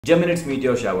Gemini's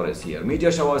meteor shower is here.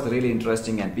 Meteor shower is really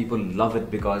interesting and people love it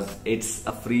because it's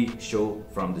a free show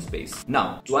from the space.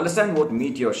 Now, to understand what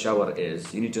meteor shower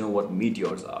is, you need to know what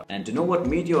meteors are. And to know what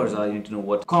meteors are, you need to know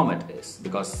what comet is,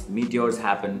 because meteors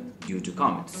happen due to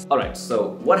comets. Alright,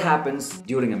 so what happens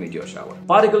during a meteor shower?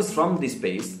 Particles from the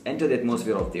space enter the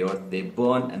atmosphere of the Earth, they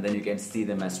burn, and then you can see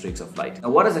them as streaks of light.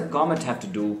 Now, what does a comet have to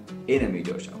do in a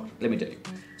meteor shower? Let me tell you.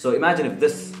 So imagine if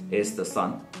this is the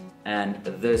sun and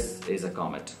this is a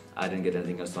comet. I didn't get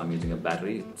anything else, so I'm using a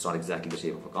battery. It's not exactly the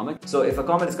shape of a comet. So if a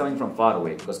comet is coming from far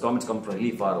away, because comets come from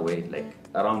really far away, like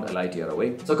around a light year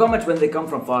away. So comets, when they come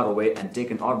from far away and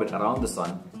take an orbit around the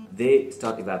sun, they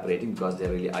start evaporating because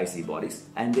they're really icy bodies,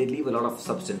 and they leave a lot of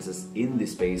substances in the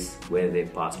space where they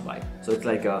passed by. So it's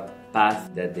like a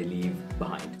path that they leave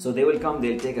behind. So they will come,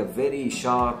 they'll take a very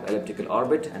sharp elliptical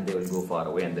orbit and they will go far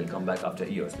away, and they'll come back after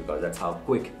years because that's how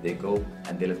quick they go,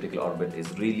 and the elliptical orbit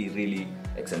is really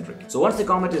eccentric. So once the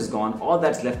comet is gone, all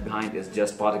that's left behind is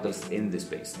just particles in the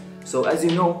space. So as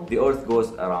you know, the Earth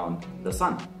goes around the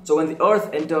sun. So when the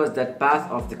Earth enters that path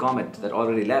of the comet that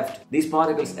already left, these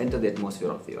particles enter the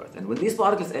atmosphere of the Earth. And when these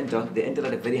particles enter, they enter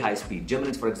at a very high speed.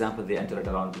 Gemini's, for example, they enter at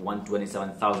around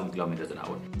 127,000 kilometers an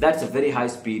hour. That's a very high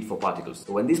speed for particles.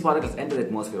 So when these particles enter the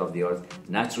atmosphere of the Earth,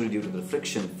 naturally due to the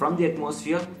friction from the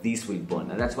atmosphere, these will burn.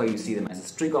 And that's why you see them as a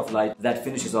streak of light that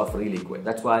finishes off really quick.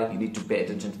 That's why you need to pay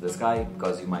attention to the sky,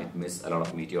 because you might miss a lot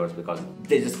of meteors because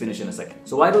they just finish in a second.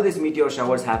 So why do these meteor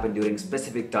showers happen during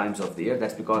specific times of the year?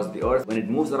 That's because the Earth, when it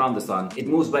moves around the sun, it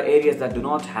moves by areas that do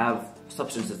not have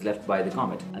substances left by the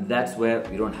comet, and that's where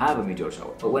we don't have a meteor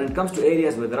shower. But when it comes to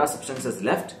areas where there are substances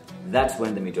left, that's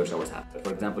when the meteor showers happen.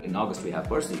 For example, in August we have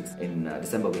Perseus, in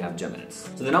December we have Gemini's.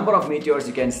 So the number of meteors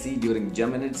you can see during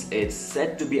Gemini's, it's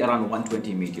said to be around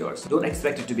 120 meteors. Don't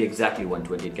expect it to be exactly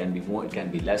 120, it can be more, it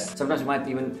can be less. Sometimes you might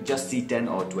even just see 10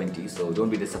 or 20, so don't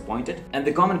be disappointed. And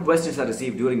the common questions I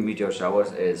receive during meteor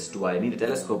showers is, do I need a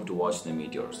telescope to watch the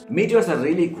meteors? Meteors are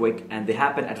really quick and they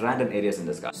happen at random areas in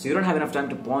the sky. So you don't have enough time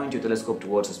to point your telescope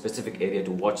towards a specific area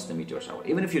to watch the meteor shower.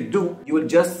 Even if you do, you will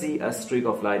just see a streak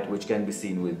of light which can be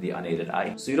seen with the unaided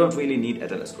eye. So you don't really need a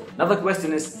telescope. Another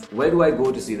question is, where do I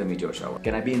go to see the meteor shower?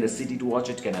 Can I be in the city to watch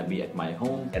it? Can I be at my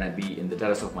home? Can I be in the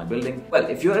terrace of my building? Well,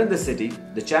 if you're in the city,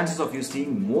 the chances of you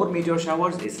seeing more meteor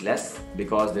showers is less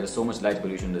because there is so much light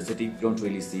pollution in the city. You don't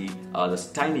really see the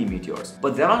tiny meteors.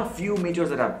 But there are a few meteors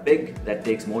that are big that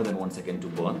takes more than 1 second to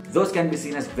burn. Those can be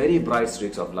seen as very bright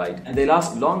streaks of light, and they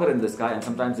last longer in the sky, and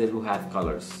sometimes they do have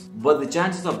colors. But the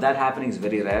chances of that happening is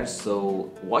very rare,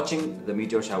 so watching the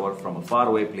meteor shower from a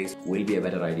faraway place will be a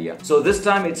better idea. So this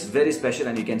time it's very special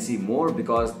and you can see more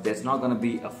because there's not going to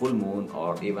be a full moon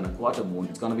or even a quarter moon.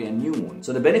 It's going to be a new moon.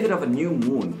 So the benefit of a new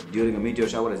moon during a meteor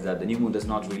shower is that the new moon does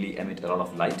not really emit a lot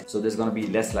of light. So there's going to be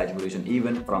less light pollution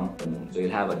even from the moon. So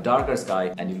you'll have a darker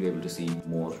sky and you'll be able to see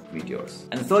more meteors.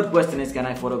 And the third question is, can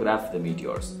I photograph the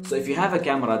meteors? So if you have a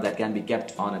camera that can be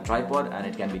kept on a tripod and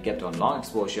it can be kept on long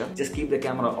exposure, just keep the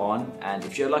camera on, and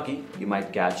if you're lucky, you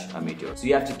might catch a meteor. So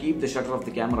you have to keep the shutter of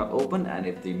the camera open, and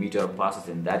if the meteor passes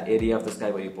in that area of the sky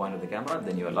where you pointed the camera,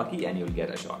 then you're lucky and you'll get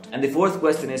a shot. And the fourth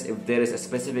question is if there is a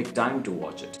specific time to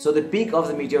watch it. So the peak of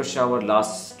the meteor shower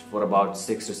lasts for about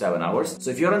 6 to 7 hours. So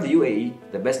if you're in the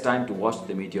UAE, the best time to watch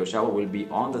the meteor shower will be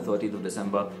on the 30th of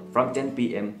December from 10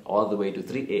 p.m. all the way to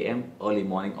 3 a.m. early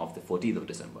morning of the 14th of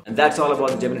December. And that's all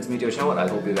about the Gemini's meteor shower. I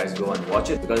hope you guys go and watch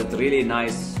it because it's a really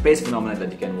nice space phenomenon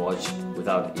that you can watch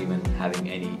without even having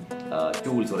any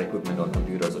tools or equipment or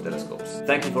computers or telescopes.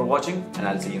 Thank you for watching, and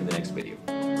I'll see you in the next video.